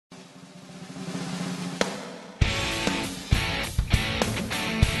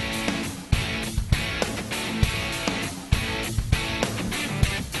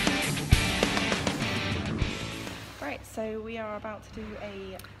are about to do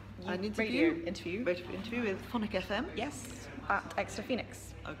An radio interview with Phonic FM. Yes, at Exeter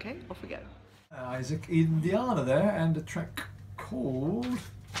Phoenix. Okay, off we go. Isaac Indiana there, and a track called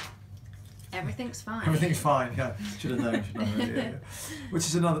Everything's Fine. Everything's Fine. Yeah, should have known. Yeah. Which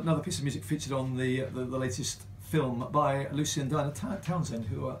is another piece of music featured on the latest film by Lucy and Diana Townsend,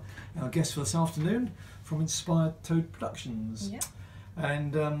 who are our guests for this afternoon from Inspired Toad Productions. Yeah.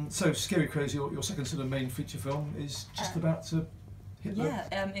 And so, Scarey Crazy, your second sort of main feature film, is just about to hit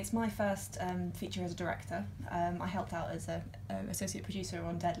it's my first feature as a director. I helped out as an associate producer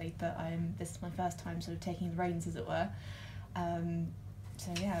on Deadly, but this is my first time sort of taking the reins, as it were.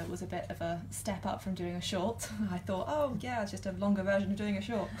 So yeah, it was a bit of a step up from doing a short. I thought, oh yeah, it's just a longer version of doing a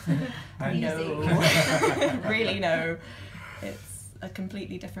short. No, really no. It's a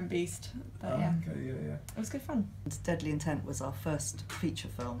completely different beast. But yeah, it was good fun. Deadly Intent was our first feature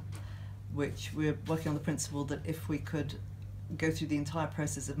film, which we're working on the principle that if we could go through the entire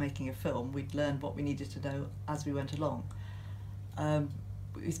process of making a film, we'd learn what we needed to know as we went along.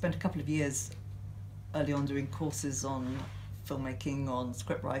 We spent a couple of years early on doing courses on filmmaking, on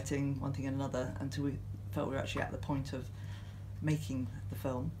script writing, one thing and another, until we felt we were actually at the point of making the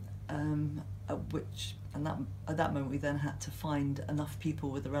film. At that moment we then had to find enough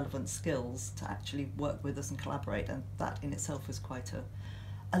people with the relevant skills to actually work with us and collaborate, and that in itself was quite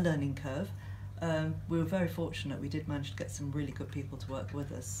a learning curve. We were very fortunate. We did manage to get some really good people to work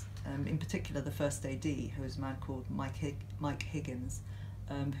with us. In particular, the first AD, who was a man called Mike Higgins,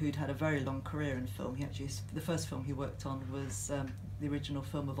 who'd had a very long career in film. He actually, the first film he worked on was the original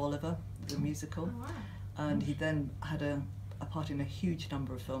film of Oliver, the musical. Oh, wow. And he then had a part in a huge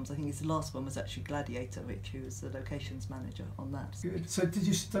number of films. I think his last one was actually Gladiator, which he was the locations manager on that. Good. So did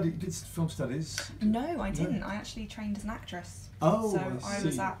you did film studies? No, I didn't. I actually trained as an actress. Oh, so I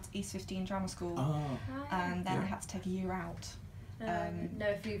was at East 15 Drama School, and then I had to take a year out. Know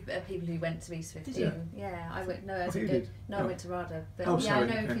a few people who went to East 15. Did you? Yeah, I went. No, I I went to RADA. But oh, yeah, sorry.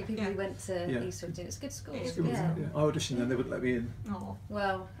 I know a few people who went to East 15. It's a good school. Yeah. I auditioned and they wouldn't let me in. Oh.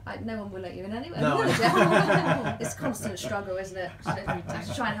 Well, no one will let you in anyway. No. It's a constant struggle, isn't it?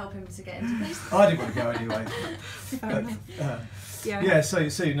 To try and help him to get into this. I didn't want to go anyway.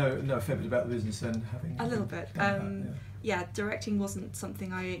 So you know a fair bit about the business then, having a little bit. Yeah, directing wasn't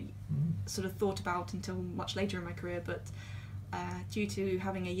something I sort of thought about until much later in my career, but due to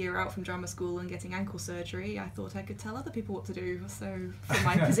having a year out from drama school and getting ankle surgery, I thought I could tell other people what to do, so from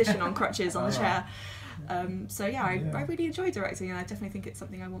my position on crutches on the chair. I really enjoy directing, and I definitely think it's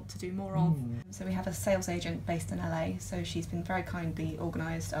something I want to do more of. So we have a sales agent based in LA, so she's been very kindly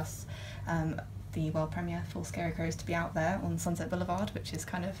organised us the world premiere for Scarey Crows to be out there on Sunset Boulevard, which is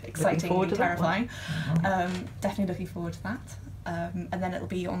kind of exciting and terrifying. Definitely looking forward to that. And then it'll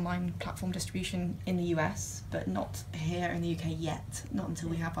be online platform distribution in the US, but not here in the UK yet, not until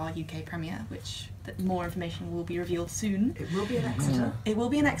we have our UK premiere, which more information will be revealed soon. It will be in Exeter. It will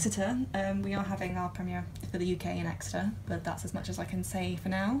be in Exeter. We are having our premiere for the UK in Exeter, but that's as much as I can say for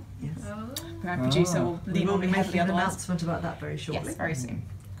now. Yes. Our producer will lean on me heavily an otherwise. announcement about that very shortly. Yes, very soon.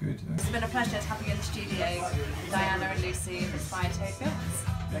 Good. It's been a pleasure having you in the studio, Diana and Lucy of Inspired Toad Films.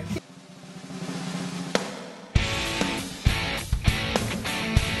 Thank you.